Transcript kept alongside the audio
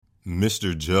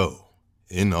Mr. Joe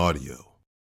in audio.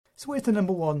 So what is the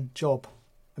number one job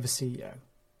of a CEO?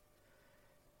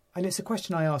 And it's a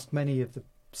question I ask many of the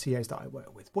CEOs that I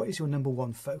work with. What is your number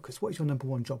one focus? What is your number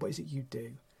one job? What is it you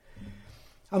do?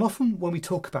 And often when we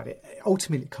talk about it,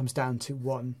 ultimately it comes down to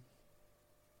one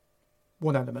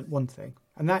element, one thing.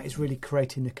 And that is really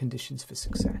creating the conditions for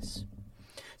success.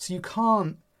 So you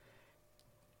can't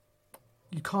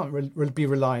be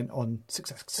reliant on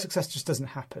success. Success just doesn't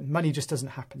happen. Money just doesn't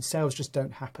happen. Sales just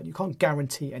don't happen. You can't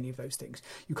guarantee any of those things.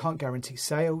 You can't guarantee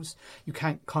sales. You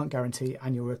can't guarantee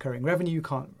annual recurring revenue. You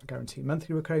can't guarantee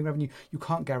monthly recurring revenue. You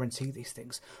can't guarantee these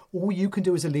things. All you can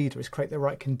do as a leader is create the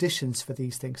right conditions for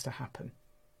these things to happen.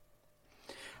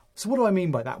 So what do I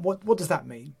mean by that? What does that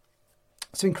mean?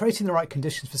 So in creating the right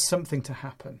conditions for something to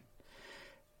happen,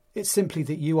 it's simply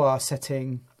that you are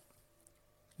setting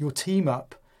your team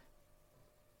up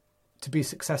to be as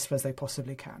successful as they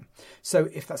possibly can. So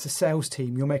if that's a sales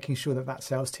team, you're making sure that that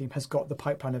sales team has got the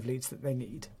pipeline of leads that they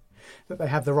need, that they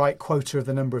have the right quota of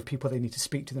the number of people they need to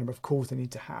speak to, the number of calls they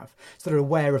need to have, so they're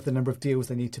aware of the number of deals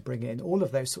they need to bring in, all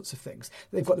of those sorts of things.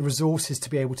 They've got the resources to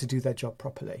be able to do their job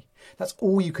properly. That's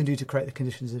all you can do to create the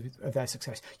conditions of their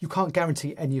success. You can't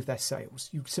guarantee any of their sales.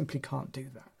 You simply can't do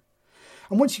that.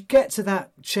 And once you get to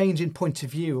that change in point of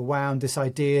view around this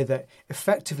idea that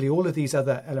effectively all of these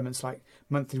other elements like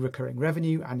monthly recurring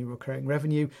revenue, annual recurring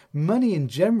revenue, money in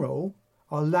general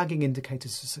are lagging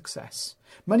indicators of success.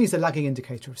 Money is a lagging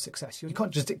indicator of success. You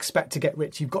can't just expect to get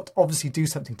rich. You've got to obviously do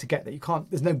something to get there.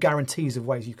 There's no guarantees of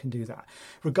ways you can do that.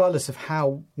 Regardless of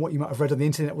what you might have read on the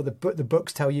internet or the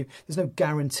books tell you, there's no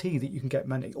guarantee that you can get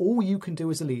money. All you can do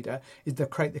as a leader is to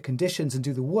create the conditions and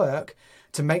do the work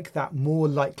to make that more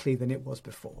likely than it was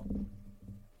before.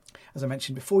 As I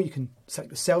mentioned before, you can set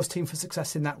your sales team for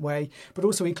success in that way, but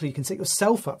also equally you can set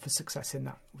yourself up for success in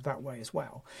that way as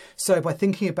well. So by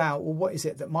thinking about, well, what is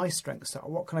it that my strengths are?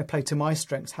 What can I play to my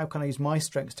strengths? How can I use my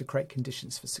strengths to create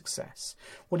conditions for success?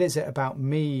 What is it about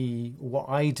me, or what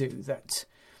I do, that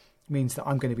means that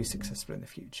I'm going to be successful in the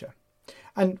future?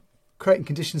 And creating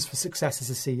conditions for success as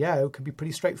a CEO can be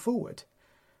pretty straightforward.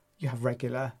 You have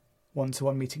regular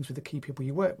one-to-one meetings with the key people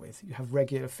you work with. You have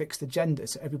regular fixed agendas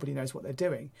so everybody knows what they're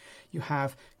doing. You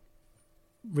have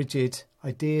rigid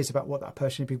ideas about what that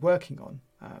person should be working on.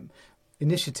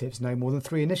 Initiatives, no more than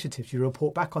 3 initiatives. You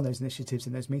report back on those initiatives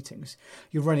in those meetings.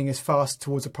 You're running as fast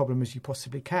towards a problem as you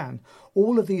possibly can.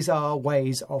 All of these are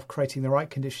ways of creating the right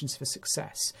conditions for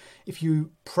success. If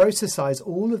you processize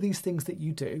all of these things that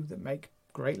you do that make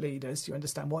great leaders, you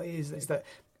understand what it is that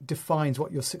defines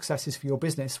what your success is for your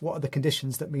business, what are the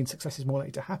conditions that mean success is more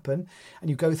likely to happen, and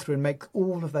you go through and make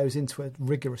all of those into a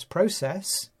rigorous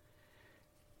process,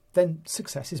 then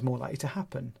success is more likely to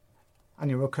happen.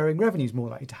 Annual recurring revenue is more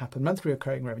likely to happen. Monthly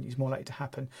recurring revenue is more likely to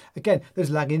happen. Again, those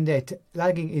lagging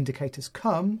indicators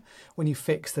come when you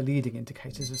fix the leading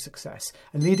indicators of success.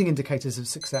 And leading indicators of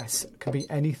success can be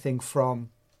anything from,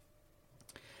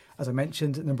 as I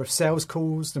mentioned, the number of sales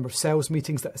calls, number of sales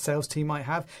meetings that a sales team might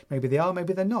have. Maybe they are,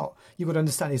 maybe they're not. You've got to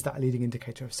understand, is that a leading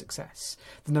indicator of success?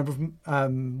 The number of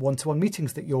one-to-one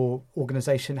meetings that your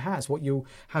organisation has,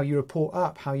 how you report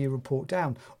up, how you report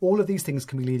down. All of these things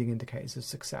can be leading indicators of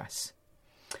success.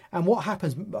 And what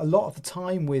happens a lot of the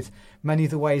time with many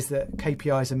of the ways that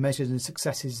KPIs are measured and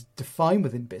success is defined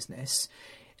within business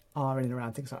are in and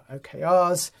around things like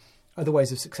OKRs, other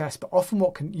ways of success. But often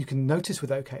you can notice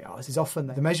with OKRs is often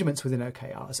the measurements within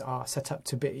OKRs are set up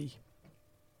to be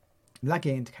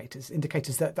lagging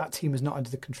indicators that team is not under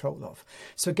the control of.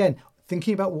 So again,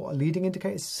 thinking about what are leading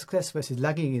indicators of success versus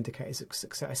lagging indicators of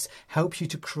success helps you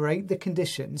to create the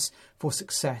conditions for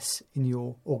success in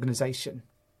your organisation.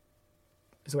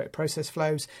 Is the way the process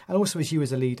flows, and also as you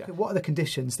as a leader. What are the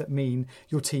conditions that mean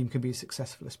your team can be as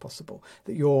successful as possible?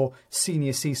 That your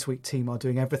senior C-suite team are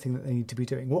doing everything that they need to be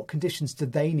doing? What conditions do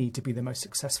they need to be the most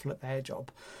successful at their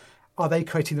job? Are they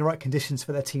creating the right conditions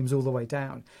for their teams all the way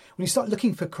down? When you start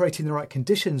looking for creating the right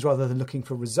conditions rather than looking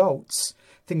for results,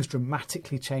 things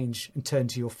dramatically change and turn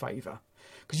to your favour.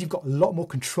 Because you've got a lot more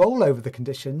control over the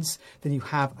conditions than you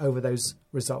have over those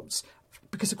results.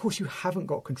 Because, of course, you haven't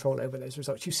got control over those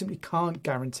results. You simply can't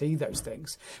guarantee those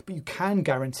things. But you can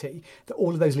guarantee that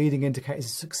all of those leading indicators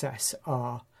of success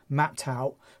are mapped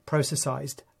out,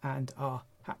 processized, and are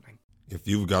happening. If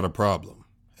you've got a problem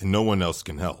and no one else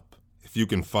can help, if you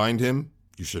can find him,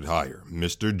 you should hire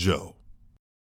Mr. Joe.